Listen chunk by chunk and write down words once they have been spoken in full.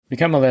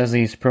Become a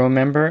Leslie's Pro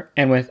member,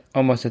 and with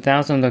almost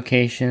 1,000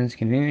 locations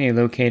conveniently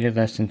located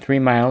less than 3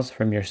 miles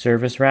from your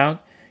service route,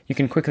 you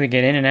can quickly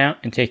get in and out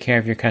and take care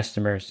of your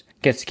customers.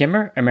 Get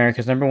Skimmer,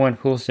 America's #1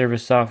 pool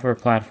service software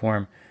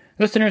platform.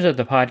 Listeners of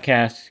the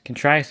podcast can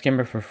try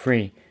Skimmer for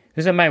free.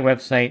 Visit my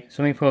website,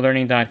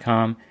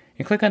 swimmingpoollearning.com,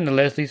 and click on the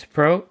Leslie's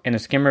Pro and the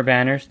Skimmer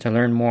banners to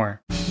learn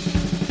more. The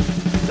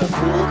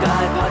Pool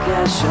Guy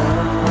Podcast Show.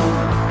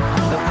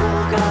 The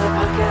Pool Guy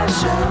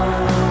Podcast Show.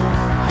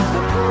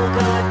 The Pool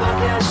Guy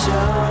Podcast Show.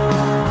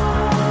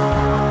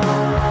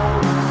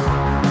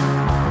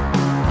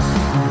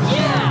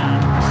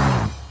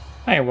 Yeah!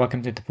 Hi, and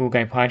welcome to the Pool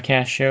Guy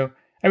Podcast Show.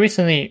 I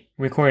recently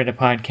recorded a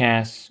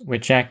podcast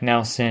with Jack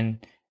Nelson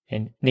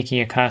and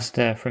Nikki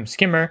Acosta from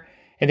Skimmer,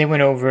 and they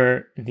went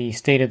over the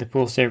State of the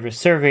Pool Service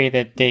survey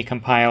that they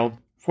compiled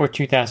for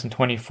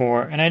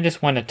 2024. And I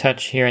just want to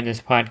touch here in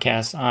this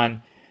podcast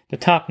on the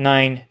top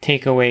 9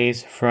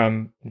 takeaways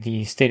from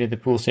the State of the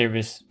Pool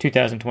Service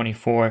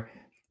 2024.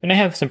 And I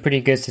have some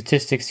pretty good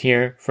statistics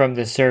here from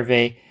the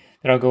survey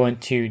that I'll go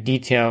into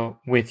detail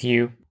with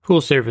you. Pool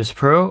Service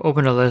Pro.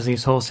 Open a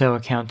Leslie's wholesale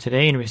account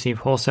today and receive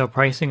wholesale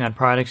pricing on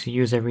products you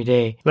use every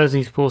day.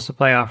 Leslie's Pool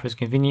Supply offers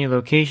convenient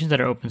locations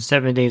that are open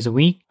 7 days a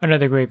week.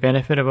 Another great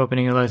benefit of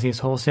opening a Leslie's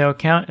wholesale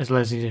account is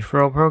Leslie's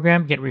referral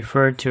program. Get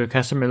referred to a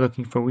customer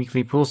looking for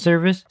weekly pool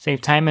service.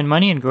 Save time and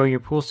money and grow your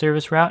pool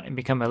service route and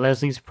become a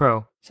Leslie's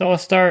Pro. So I'll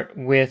start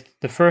with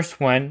the first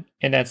one,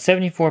 and that's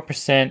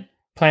 74%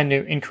 plan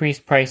to increase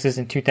prices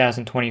in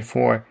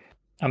 2024.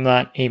 I'm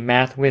not a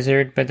math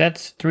wizard, but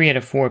that's 3 out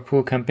of 4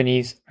 pool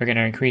companies are going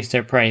to increase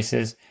their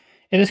prices.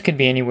 And this could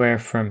be anywhere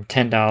from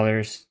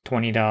 $10,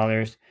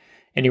 $20,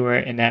 anywhere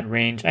in that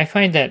range. I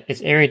find that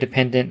it's area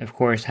dependent, of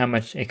course, how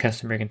much a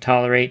customer can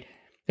tolerate.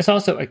 It's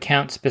also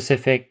account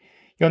specific.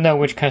 You'll know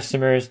which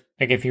customers,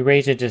 like if you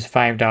raise it just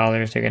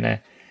 $5, they're going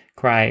to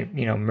cry,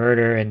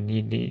 murder, and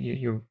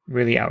you're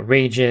really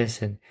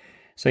outrageous. And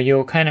so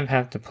you'll kind of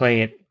have to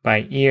play it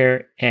by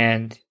ear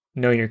and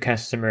know your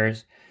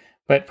customers.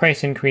 But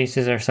price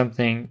increases are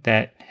something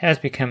that has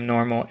become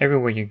normal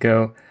everywhere you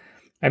go.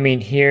 I mean,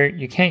 here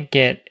you can't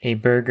get a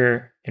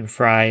burger and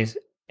fries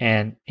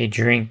and a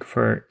drink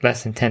for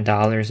less than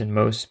 $10 in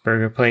most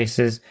burger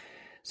places.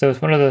 So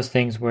it's one of those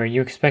things where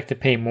you expect to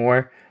pay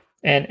more,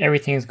 and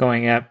everything's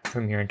going up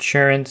from your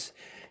insurance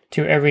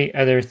to every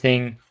other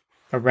thing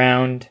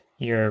around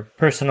your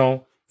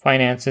personal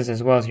finances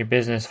as well as your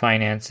business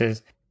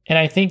finances. And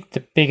I think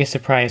the biggest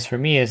surprise for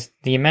me is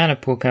the amount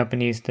of pool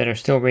companies that are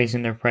still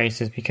raising their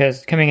prices,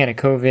 because coming out of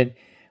COVID,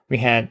 we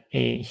had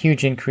a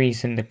huge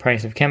increase in the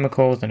price of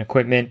chemicals and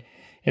equipment.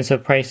 And so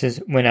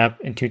prices went up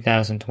in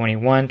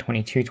 2021,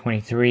 22,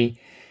 23,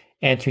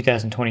 and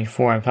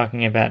 2024. I'm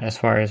talking about as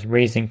far as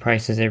raising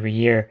prices every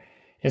year.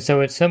 And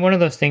so it's one of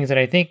those things that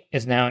I think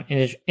is now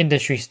an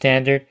industry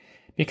standard,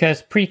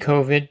 because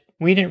pre-COVID,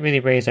 we didn't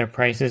really raise our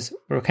prices.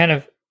 We're kind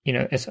of,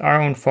 it's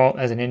our own fault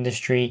as an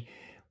industry.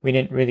 We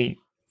didn't really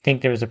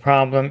think there was a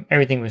problem.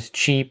 Everything was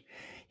cheap.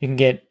 You can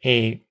get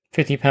a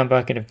 50-pound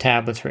bucket of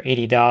tablets for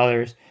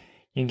 $80.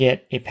 You can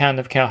get a pound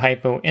of Cal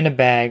Hypo in a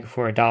bag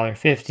for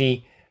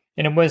 $1.50.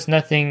 And it was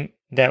nothing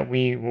that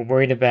we were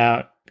worried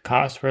about.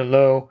 Costs were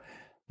low.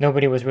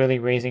 Nobody was really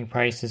raising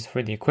prices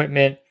for the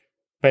equipment.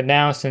 But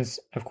now, since,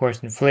 of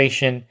course,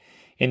 inflation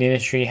in the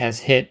industry has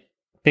hit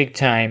big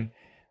time,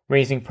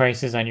 raising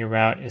prices on your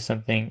route is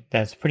something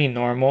that's pretty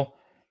normal.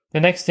 The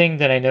next thing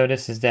that I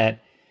noticed is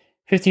that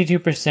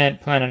 52%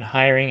 plan on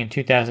hiring in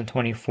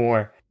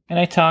 2024. And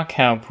I talk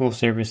how pool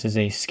service is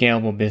a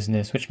scalable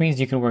business, which means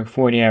you can work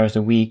 40 hours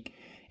a week.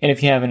 And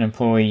if you have an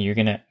employee, you're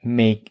going to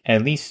make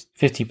at least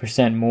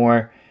 50%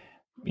 more.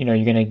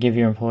 You're going to give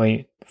your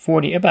employee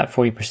about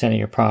 40% of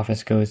your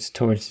profits goes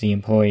towards the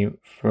employee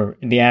for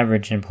the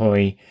average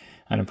employee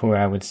on a pool,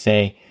 I would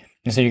say.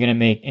 And so you're going to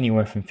make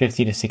anywhere from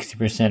 50 to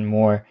 60%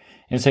 more.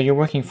 And so you're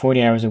working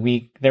 40 hours a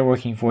week. They're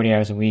working 40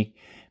 hours a week.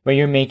 But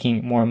you're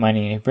making more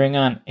money. And if you bring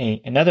on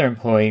another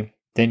employee,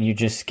 then you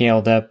just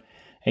scaled up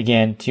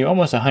again to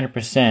almost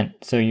 100%.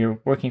 So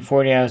you're working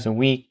 40 hours a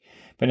week,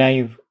 but now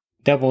you've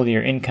doubled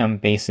your income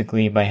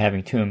basically by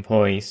having 2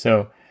 employees.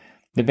 So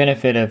the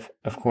benefit of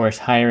course,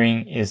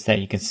 hiring is that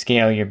you can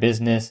scale your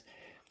business.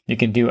 You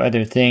can do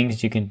other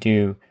things. You can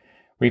do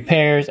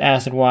repairs,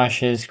 acid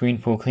washes, green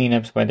pool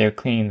cleanups while they're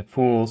cleaning the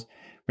pools,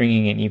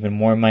 bringing in even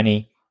more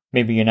money.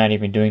 Maybe you're not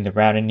even doing the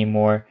route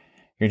anymore.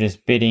 You're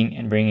just bidding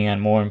and bringing on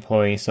more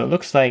employees. So it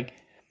looks like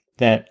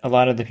that a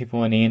lot of the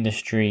people in the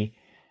industry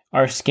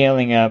are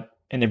scaling up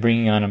and they're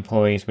bringing on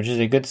employees, which is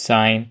a good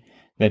sign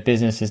that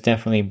business is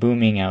definitely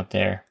booming out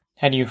there.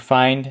 How do you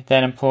find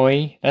that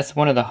employee? That's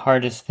one of the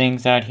hardest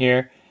things out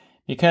here,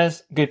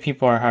 because good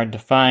people are hard to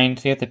find.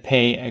 So you have to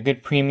pay a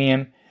good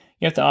premium.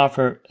 You have to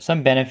offer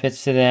some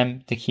benefits to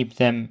them to keep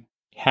them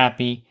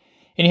happy.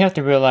 And you have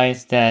to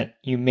realize that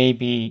you may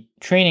be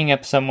training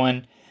up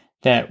someone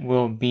that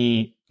will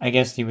be, I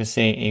guess you would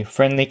say, a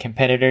friendly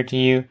competitor to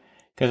you,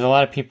 because a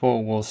lot of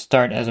people will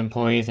start as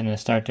employees and then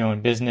start their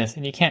own business,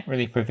 and you can't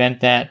really prevent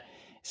that.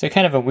 It's a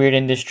kind of a weird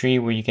industry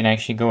where you can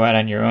actually go out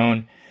on your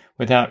own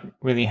without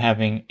really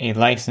having a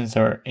license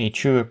or a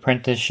true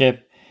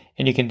apprenticeship,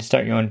 and you can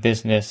start your own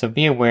business. So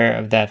be aware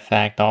of that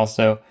fact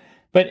also.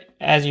 But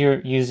as you're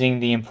using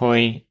the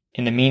employee,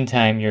 in the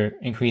meantime, you're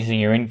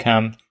increasing your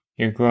income,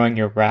 you're growing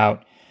your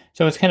route.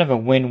 So it's kind of a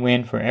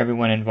win-win for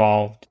everyone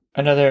involved.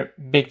 Another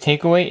big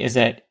takeaway is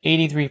that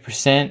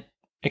 83%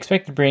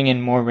 expect to bring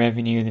in more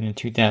revenue than in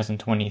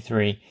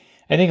 2023.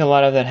 I think a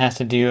lot of that has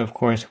to do, of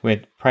course,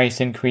 with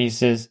price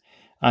increases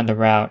on the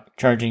route,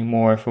 charging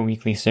more for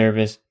weekly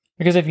service.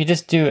 Because if you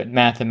just do it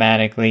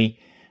mathematically,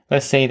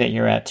 let's say that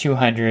you're at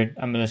 200.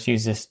 I'm going to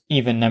use this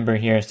even number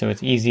here so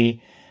it's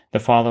easy to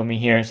follow me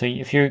here. So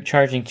if you're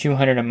charging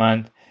 200 a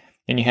month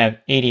and you have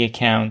 80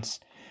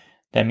 accounts,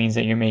 that means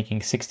that you're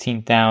making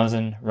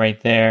 16,000 right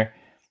there.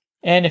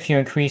 And if you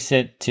increase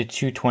it to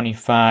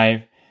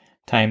 225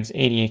 times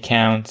 80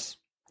 accounts,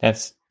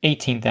 that's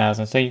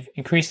 18,000. So you've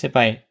increased it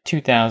by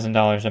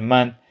 $2,000 a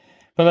month.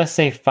 But let's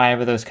say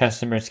 5 of those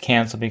customers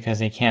cancel because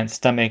they can't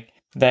stomach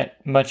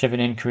that much of an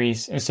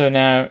increase. And so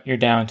now you're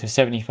down to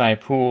 75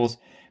 pools,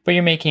 but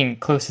you're making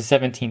close to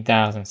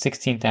 17,000,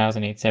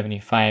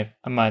 16,875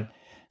 a month.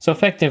 So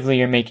effectively,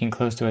 you're making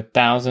close to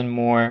 1,000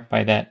 more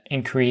by that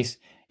increase,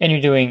 and you're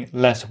doing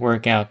less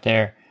work out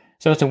there.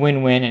 So it's a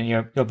win-win, and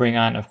you'll bring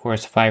on, of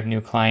course, 5 new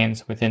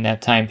clients within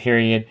that time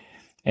period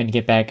and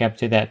get back up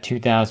to that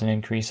 2,000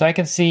 increase. So I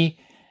can see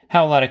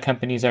how a lot of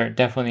companies are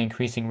definitely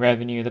increasing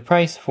revenue. The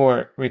price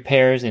for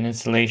repairs and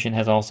installation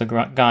has also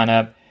gone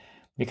up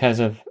because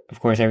of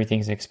course,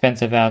 everything's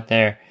expensive out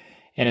there.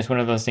 And it's one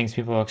of those things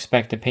people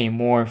expect to pay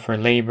more for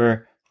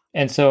labor.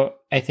 And so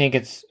I think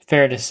it's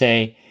fair to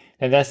say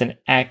that that's an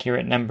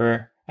accurate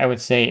number. I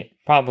would say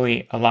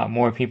probably a lot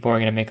more people are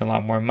going to make a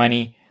lot more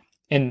money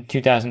in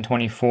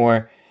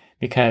 2024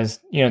 because,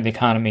 the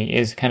economy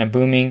is kind of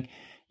booming,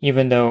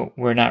 even though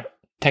we're not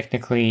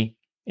technically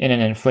in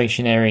an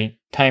inflationary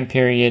time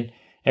period.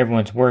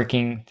 Everyone's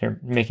working, they're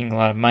making a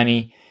lot of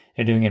money,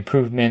 they're doing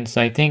improvements.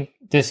 So I think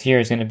this year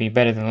is going to be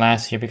better than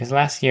last year because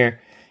last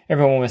year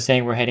everyone was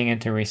saying we're heading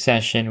into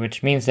recession,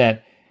 which means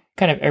that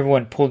kind of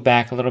everyone pulled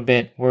back a little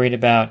bit, worried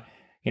about,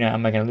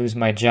 am I going to lose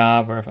my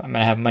job or if I'm going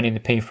to have money to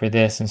pay for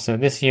this? And so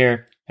this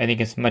year, I think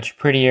it's much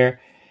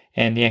prettier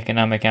and the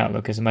economic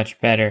outlook is much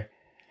better.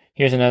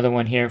 Here's another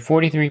one here.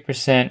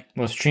 43%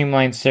 will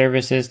streamline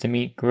services to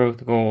meet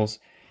growth goals.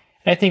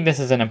 And I think this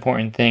is an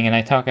important thing, and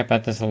I talk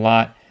about this a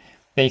lot,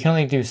 that you can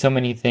only do so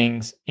many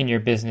things in your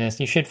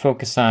business. You should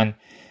focus on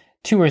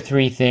 2 or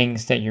 3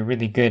 things that you're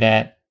really good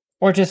at,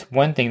 or just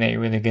one thing that you're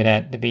really good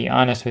at, to be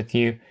honest with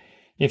you.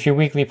 If your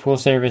weekly pool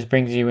service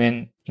brings you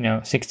in,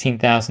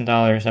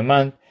 $16,000 a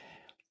month,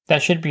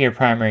 that should be your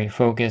primary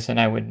focus, and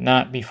I would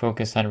not be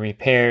focused on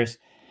repairs,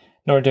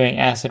 nor doing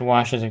acid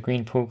washes or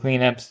green pool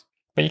cleanups.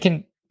 But you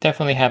can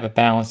definitely have a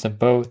balance of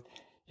both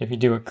if you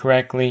do it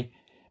correctly.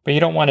 But you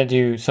don't want to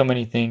do so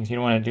many things. You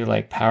don't want to do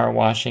like power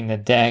washing the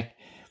deck,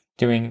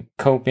 doing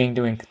coping,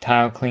 doing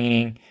tile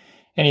cleaning,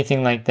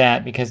 anything like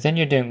that, because then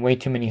you're doing way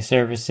too many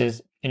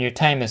services and your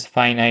time is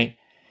finite,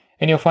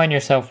 and you'll find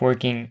yourself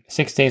working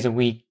 6 days a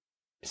week,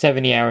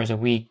 70 hours a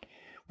week,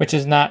 which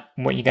is not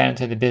what you got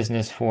into the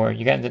business for.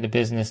 You got into the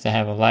business to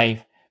have a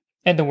life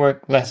and to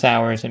work less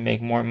hours and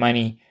make more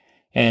money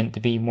and to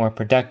be more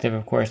productive,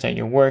 of course, at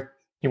your work.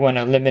 You want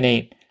to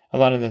eliminate a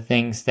lot of the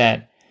things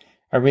that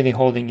are really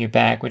holding you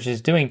back, which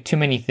is doing too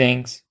many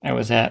things. I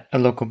was at a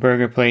local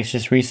burger place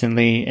just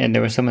recently, and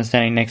there was someone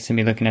standing next to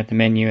me looking at the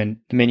menu, and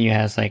the menu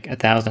has like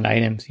 1,000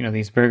 items.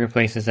 These burger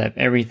places have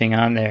everything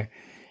on there,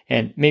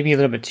 and maybe a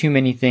little bit too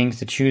many things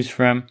to choose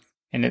from,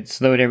 and it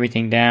slowed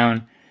everything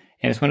down.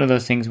 And it's one of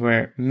those things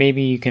where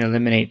maybe you can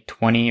eliminate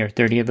 20 or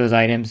 30 of those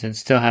items and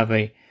still have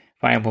a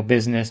viable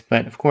business.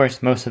 But of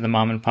course, most of the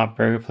mom and pop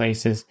burger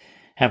places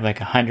have like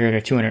 100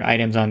 or 200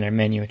 items on their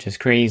menu, which is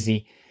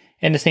crazy.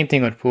 And the same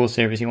thing with pool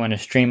service. You want to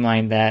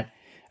streamline that.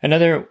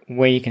 Another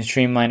way you can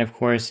streamline, of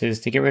course, is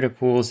to get rid of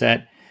pools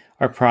that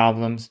are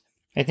problems.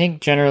 I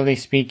think generally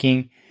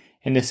speaking,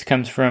 and this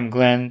comes from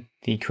Glenn,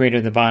 the creator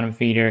of the Bottom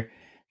Feeder,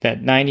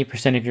 that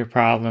 90% of your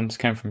problems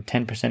come from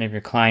 10% of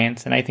your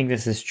clients. And I think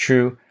this is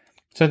true.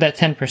 So that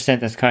 10%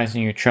 that's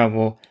causing you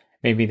trouble,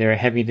 maybe they're a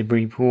heavy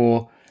debris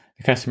pool,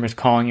 the customer's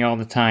calling you all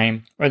the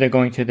time, or they're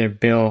going through their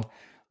bill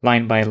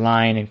line by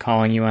line and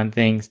calling you on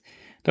things.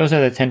 Those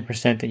are the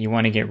 10% that you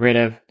want to get rid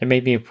of. There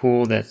may be a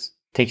pool that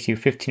takes you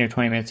 15 or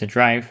 20 minutes to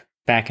drive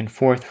back and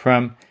forth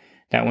from.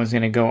 That one's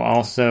going to go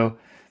also.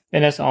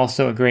 And that's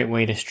also a great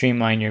way to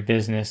streamline your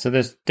business. So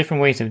there's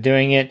different ways of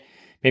doing it.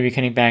 Maybe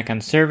cutting back on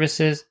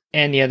services.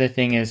 And the other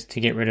thing is to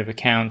get rid of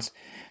accounts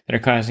that are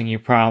causing you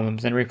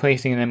problems and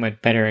replacing them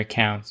with better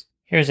accounts.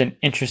 Here's an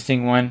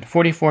interesting one.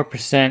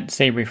 44%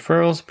 say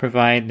referrals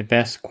provide the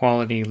best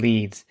quality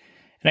leads.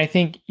 And I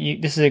think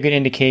this is a good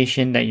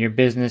indication that your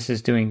business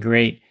is doing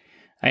great.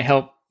 I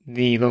help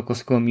the local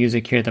school of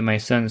music here that my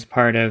son's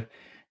part of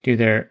do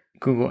their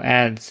Google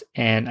ads,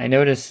 and I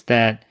noticed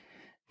that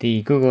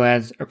the Google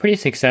ads are pretty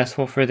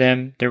successful for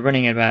them. They're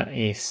running at about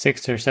a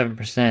 6 or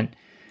 7%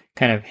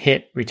 kind of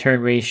hit return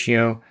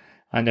ratio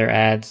on their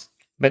ads.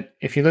 But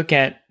if you look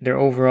at their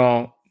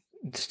overall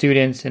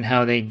students and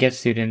how they get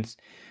students,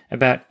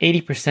 about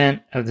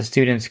 80% of the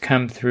students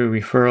come through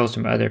referrals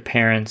from other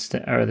parents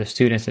or the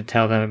students that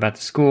tell them about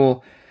the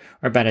school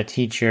or about a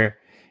teacher.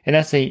 And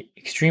that's a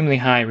extremely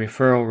high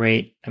referral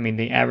rate. I mean,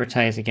 they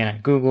advertise again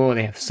on Google,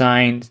 they have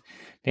signs,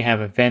 they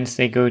have events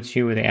they go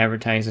to where they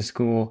advertise the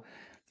school,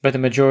 but the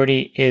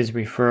majority is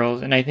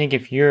referrals. And I think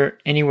if you're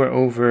anywhere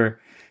over,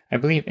 I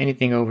believe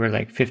anything over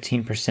like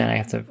 15%,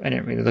 I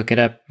didn't really look it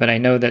up, but I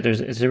know that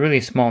it's a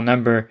really small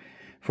number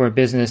for a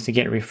business to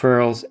get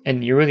referrals,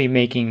 and you're really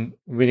making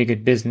really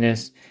good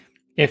business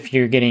if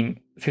you're getting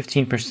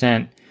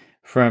 15%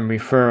 from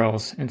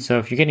referrals. And so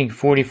if you're getting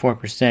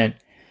 44%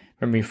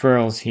 from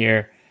referrals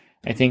here,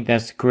 I think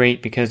that's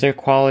great because they're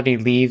quality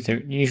leads.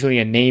 They're usually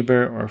a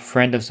neighbor or a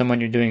friend of someone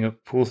you're doing a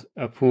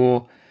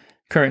pool,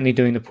 currently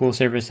doing the pool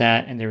service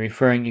at, and they're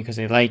referring you because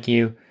they like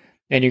you.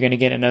 And you're going to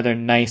get another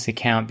nice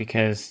account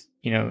because,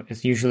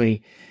 it's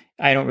usually,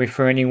 I don't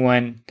refer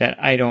anyone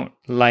that I don't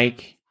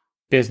like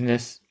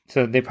business.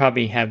 So they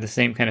probably have the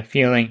same kind of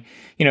feeling.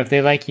 If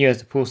they like you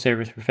as a pool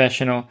service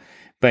professional,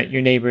 but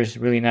your neighbor is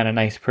really not a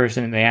nice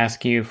person and they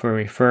ask you for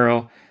a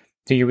referral,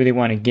 do you really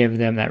want to give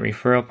them that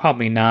referral?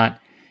 Probably not.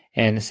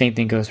 And the same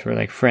thing goes for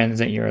like friends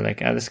that you're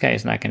like, oh, this guy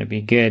is not going to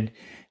be good,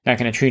 not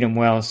going to treat him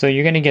well. So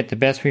you're going to get the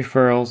best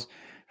referrals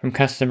from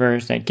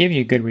customers that give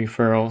you good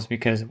referrals,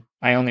 because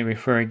I only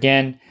refer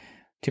again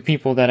to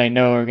people that I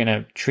know are going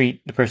to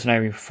treat the person I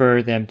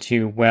refer them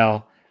to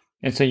well.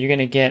 And so you're going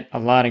to get a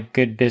lot of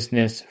good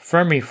business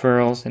from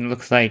referrals. And it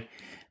looks like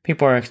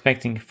people are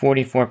expecting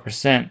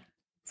 44%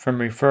 from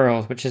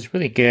referrals, which is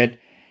really good.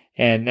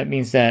 And that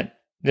means that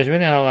there's really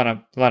not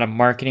a lot of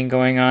marketing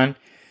going on.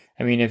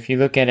 I mean, if you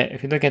look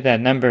at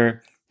that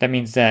number, that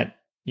means that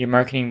your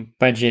marketing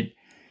budget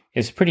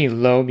is pretty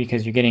low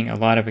because you're getting a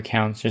lot of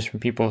accounts just from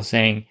people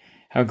saying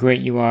how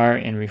great you are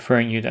and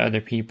referring you to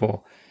other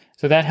people.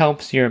 So that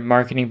helps your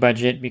marketing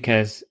budget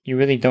because you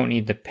really don't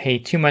need to pay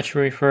too much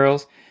for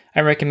referrals.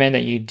 I recommend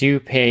that you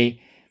do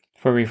pay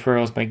for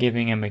referrals by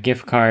giving them a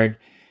gift card,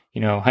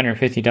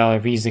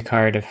 $150 Visa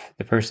card if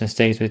the person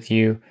stays with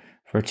you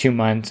for 2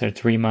 months or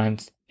 3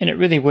 months. And it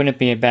really wouldn't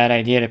be a bad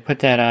idea to put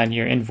that on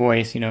your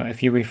invoice.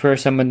 If you refer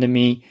someone to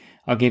me,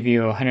 I'll give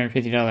you a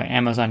 $150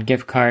 Amazon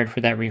gift card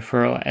for that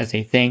referral as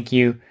a thank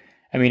you.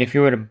 I mean, if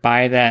you were to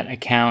buy that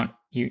account,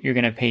 you're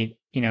going to pay,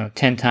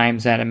 10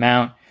 times that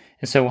amount.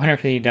 And so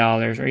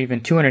 $150 or even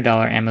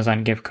 $200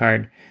 Amazon gift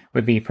card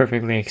would be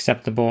perfectly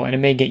acceptable. And it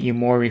may get you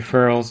more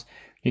referrals.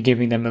 You're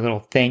giving them a little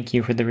thank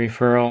you for the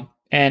referral.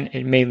 And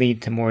it may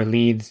lead to more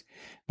leads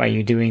by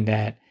you doing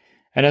that.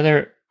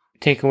 Another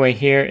takeaway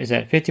here is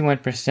that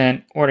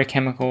 51% order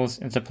chemicals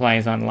and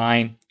supplies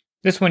online.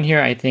 This one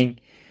here, I think,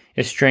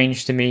 is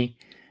strange to me.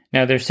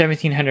 Now, there's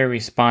 1,700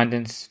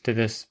 respondents to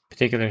this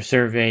particular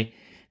survey.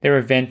 They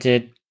were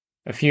vented.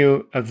 A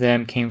few of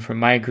them came from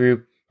my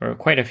group, or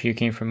quite a few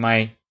came from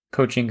my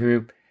coaching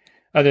group.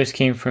 Others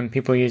came from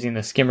people using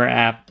the Skimmer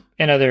app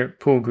and other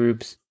pool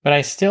groups. But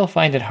I still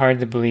find it hard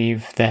to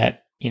believe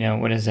that,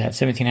 what is that,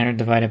 1,700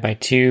 divided by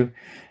 2?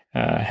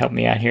 Help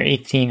me out here,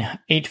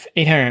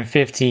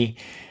 850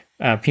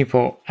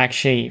 people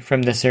actually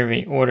from the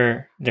survey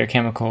order their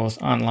chemicals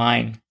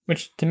online,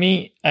 which to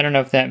me, I don't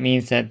know if that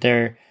means that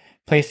they're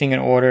placing an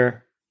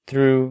order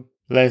through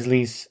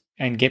Leslie's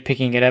and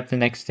picking it up the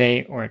next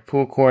day or at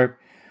Pool Corp,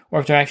 or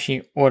if they're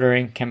actually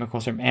ordering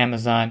chemicals from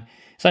Amazon.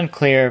 It's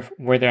unclear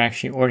where they're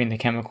actually ordering the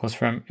chemicals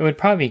from. It would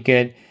probably be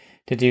good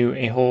to do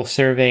a whole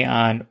survey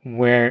on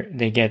where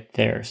they get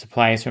their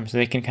supplies from so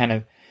they can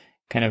kind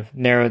of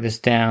narrow this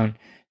down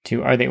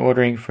to, are they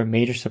ordering from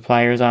major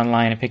suppliers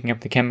online and picking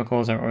up the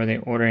chemicals, or are they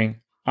ordering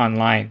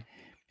online?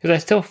 Because I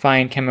still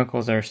find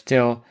chemicals are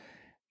still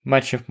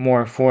much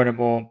more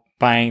affordable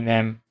buying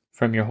them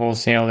from your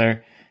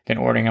wholesaler than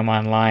ordering them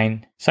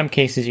online. Some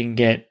cases you can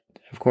get,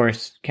 of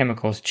course,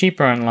 chemicals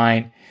cheaper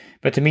online,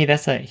 but to me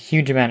that's a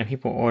huge amount of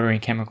people ordering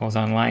chemicals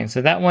online.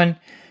 So that one,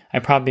 I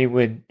probably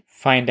would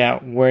find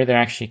out where they're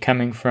actually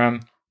coming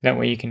from. That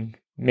way you can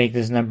make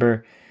this number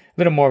a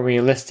little more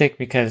realistic,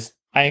 because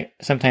I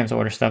sometimes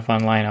order stuff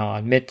online, I'll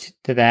admit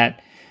to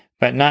that,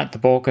 but not the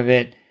bulk of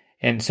it.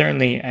 And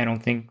certainly I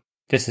don't think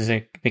this is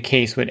the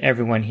case with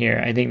everyone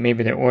here. I think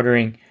maybe they're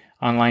ordering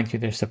online through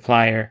their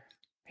supplier.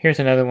 Here's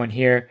another one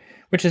here,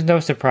 which is no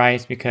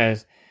surprise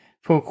because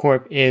Pool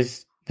Corp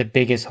is the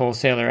biggest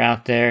wholesaler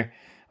out there.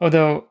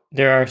 Although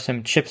there are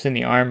some chips in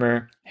the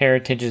armor,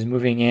 Heritage is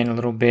moving in a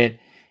little bit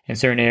in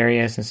certain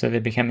areas, and so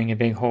they're becoming a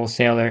big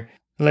wholesaler.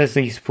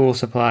 Leslie's Pool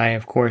Supply,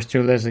 of course,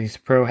 through Leslie's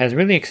Pro, has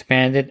really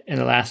expanded in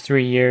the last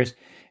 3 years,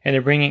 and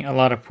they're bringing a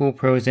lot of pool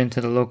pros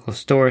into the local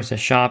stores to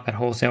shop at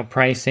wholesale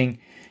pricing.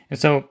 And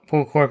so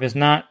Pool Corp is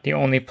not the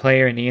only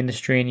player in the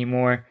industry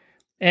anymore,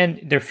 and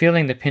they're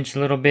feeling the pinch a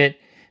little bit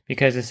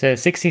because it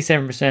says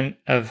 67%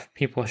 of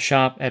people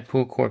shop at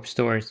Pool Corp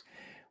stores,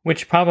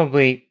 which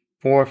probably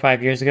 4 or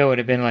 5 years ago would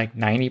have been like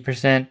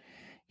 90%.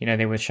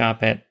 They would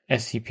shop at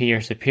SCP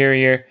or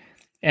Superior.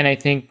 And I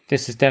think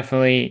this is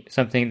definitely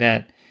something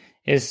that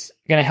is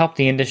going to help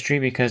the industry,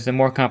 because the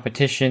more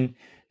competition,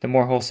 the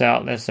more wholesale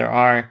outlets there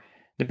are,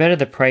 the better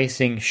the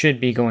pricing should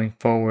be going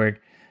forward.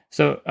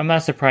 So I'm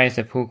not surprised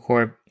that Pool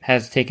Corp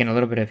has taken a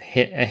little bit of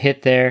a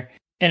hit there,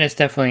 and it's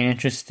definitely an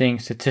interesting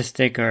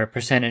statistic or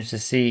percentage to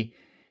see.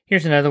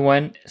 Here's another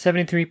one: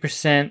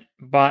 73%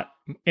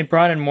 it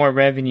brought in more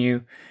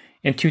revenue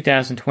in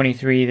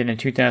 2023 than in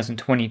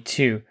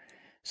 2022.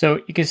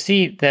 So you can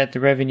see that the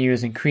revenue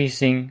is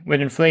increasing.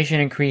 With inflation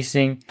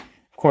increasing,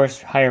 of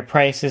course, higher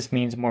prices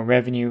means more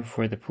revenue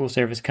for the pool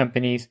service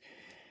companies.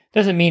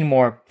 Doesn't mean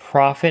more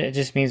profit, it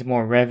just means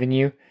more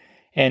revenue.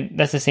 And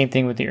that's the same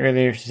thing with the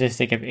earlier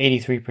statistic of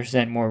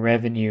 83% more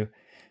revenue.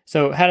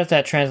 So how does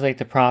that translate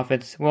to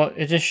profits? Well,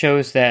 it just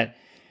shows that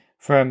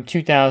from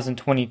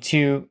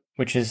 2022,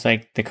 which is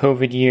like the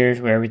COVID years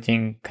where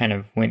everything kind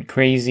of went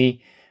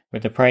crazy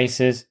with the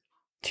prices,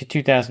 to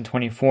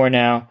 2024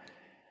 now,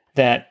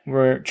 that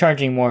we're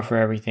charging more for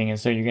everything, and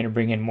so you're going to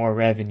bring in more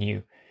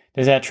revenue.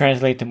 Does that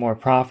translate to more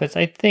profits?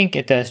 I think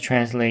it does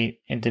translate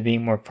into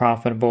being more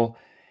profitable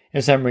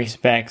in some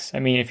respects. I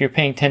mean, if you're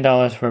paying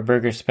 $10 for a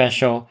burger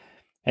special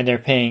and they're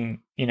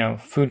paying,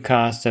 food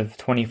costs of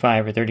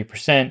 25 or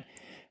 30%,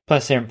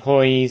 plus their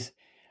employees,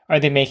 are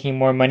they making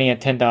more money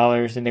at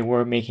 $10 than they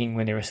were making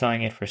when they were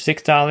selling it for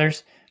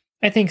 $6?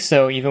 I think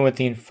so. Even with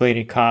the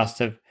inflated cost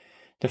of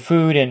the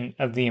food and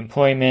of the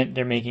employment,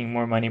 they're making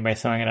more money by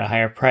selling at a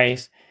higher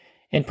price.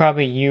 And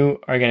probably you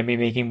are going to be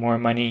making more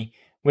money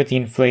with the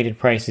inflated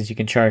prices you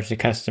can charge the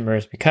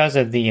customers because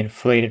of the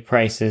inflated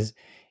prices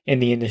in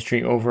the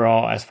industry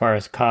overall as far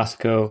as costs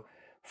go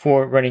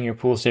for running your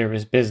pool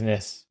service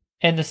business.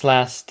 And this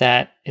last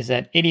stat is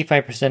that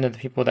 85% of the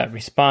people that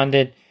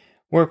responded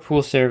were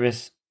pool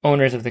service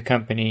owners of the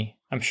company.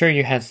 I'm sure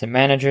you had some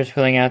managers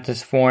filling out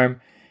this form,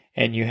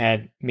 and you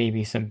had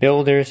maybe some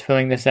builders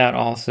filling this out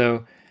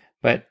also,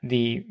 but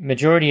the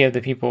majority of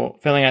the people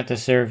filling out the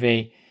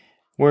survey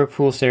were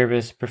pool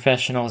service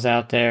professionals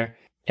out there.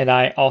 And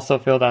I also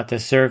filled out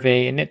this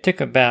survey, and it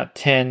took about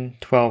 10,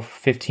 12,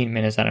 15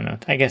 minutes. I don't know.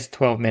 I guess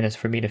 12 minutes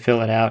for me to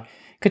fill it out.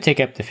 It could take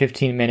up to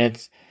 15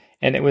 minutes.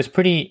 And it was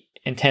pretty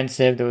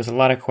intensive. There was a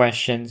lot of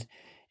questions.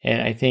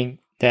 And I think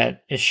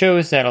that it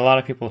shows that a lot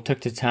of people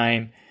took the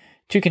time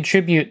to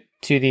contribute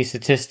to these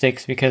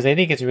statistics, because I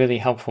think it's really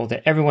helpful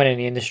to everyone in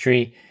the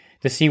industry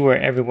to see where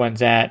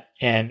everyone's at.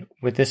 And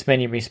with this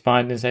many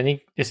respondents, I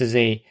think this is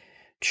a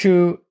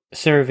true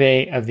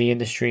survey of the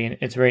industry, and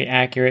it's very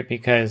accurate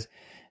because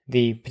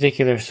the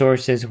particular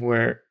sources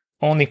where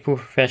only pool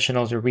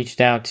professionals were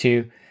reached out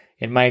to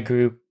in my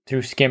group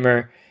through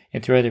Skimmer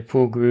and through other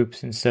pool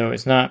groups. And so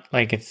it's not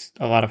like it's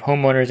a lot of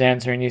homeowners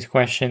answering these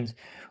questions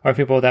or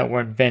people that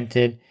weren't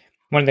vetted.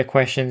 One of the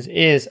questions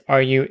is,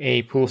 are you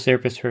a pool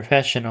service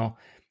professional?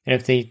 And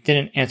if they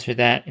didn't answer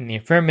that in the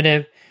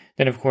affirmative,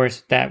 then of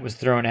course that was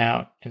thrown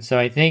out. And so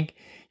I think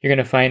you're going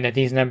to find that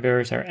these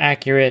numbers are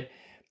accurate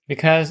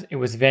because it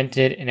was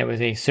vented and it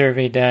was a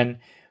survey done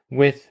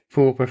with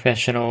pool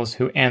professionals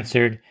who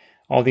answered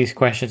all these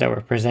questions that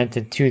were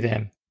presented to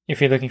them.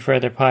 If you're looking for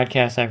other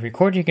podcasts I've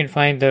recorded, you can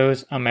find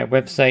those on my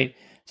website,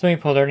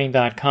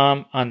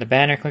 swimmingpoollearning.com. On the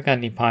banner, click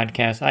on the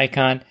podcast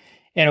icon,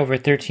 and over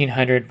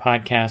 1,300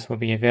 podcasts will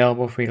be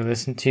available for you to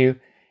listen to. And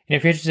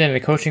if you're interested in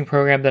the coaching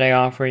program that I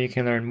offer, you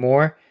can learn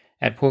more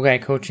at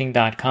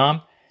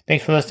poolguycoaching.com.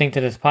 Thanks for listening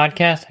to this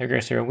podcast. Have a great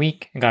rest of your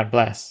week, and God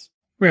bless.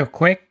 Real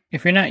quick,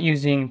 if you're not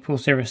using pool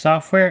service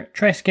software,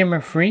 try Skimmer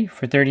free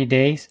for 30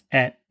 days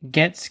at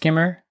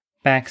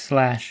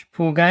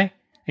getskimmer.com/poolguy.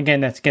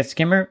 Again, that's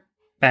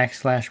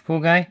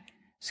getskimmer.com/poolguy.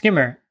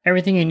 Skimmer,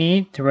 everything you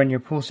need to run your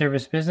pool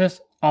service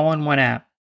business all in one app.